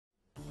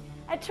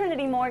At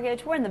Trinity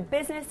Mortgage, we're in the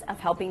business of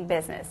helping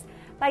business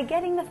by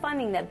getting the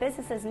funding that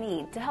businesses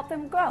need to help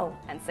them grow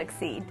and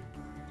succeed.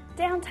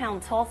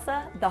 Downtown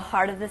Tulsa, the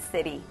heart of the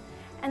city,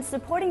 and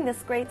supporting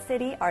this great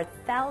city are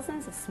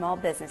thousands of small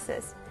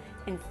businesses.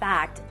 In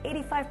fact,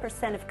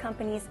 85% of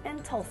companies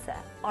in Tulsa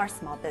are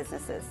small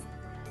businesses.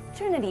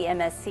 Trinity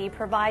MSC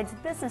provides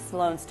business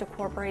loans to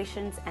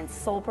corporations and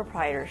sole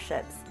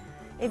proprietorships.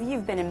 If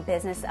you've been in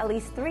business at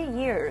least 3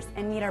 years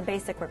and meet our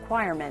basic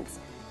requirements,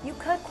 you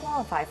could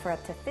qualify for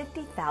up to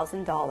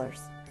 $50,000.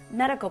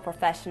 Medical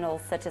professionals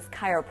such as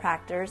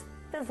chiropractors,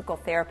 physical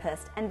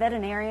therapists, and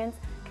veterinarians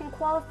can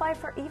qualify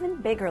for even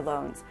bigger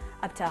loans,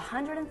 up to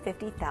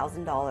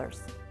 $150,000.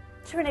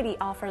 Trinity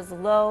offers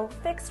low,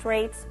 fixed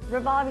rates,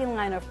 revolving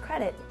line of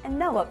credit, and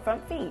no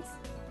upfront fees.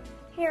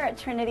 Here at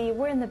Trinity,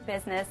 we're in the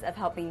business of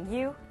helping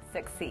you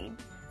succeed.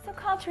 So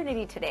call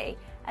Trinity today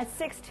at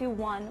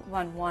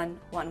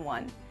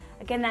 621-1111.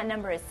 Again, that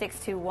number is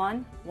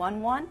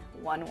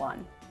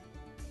 621-1111.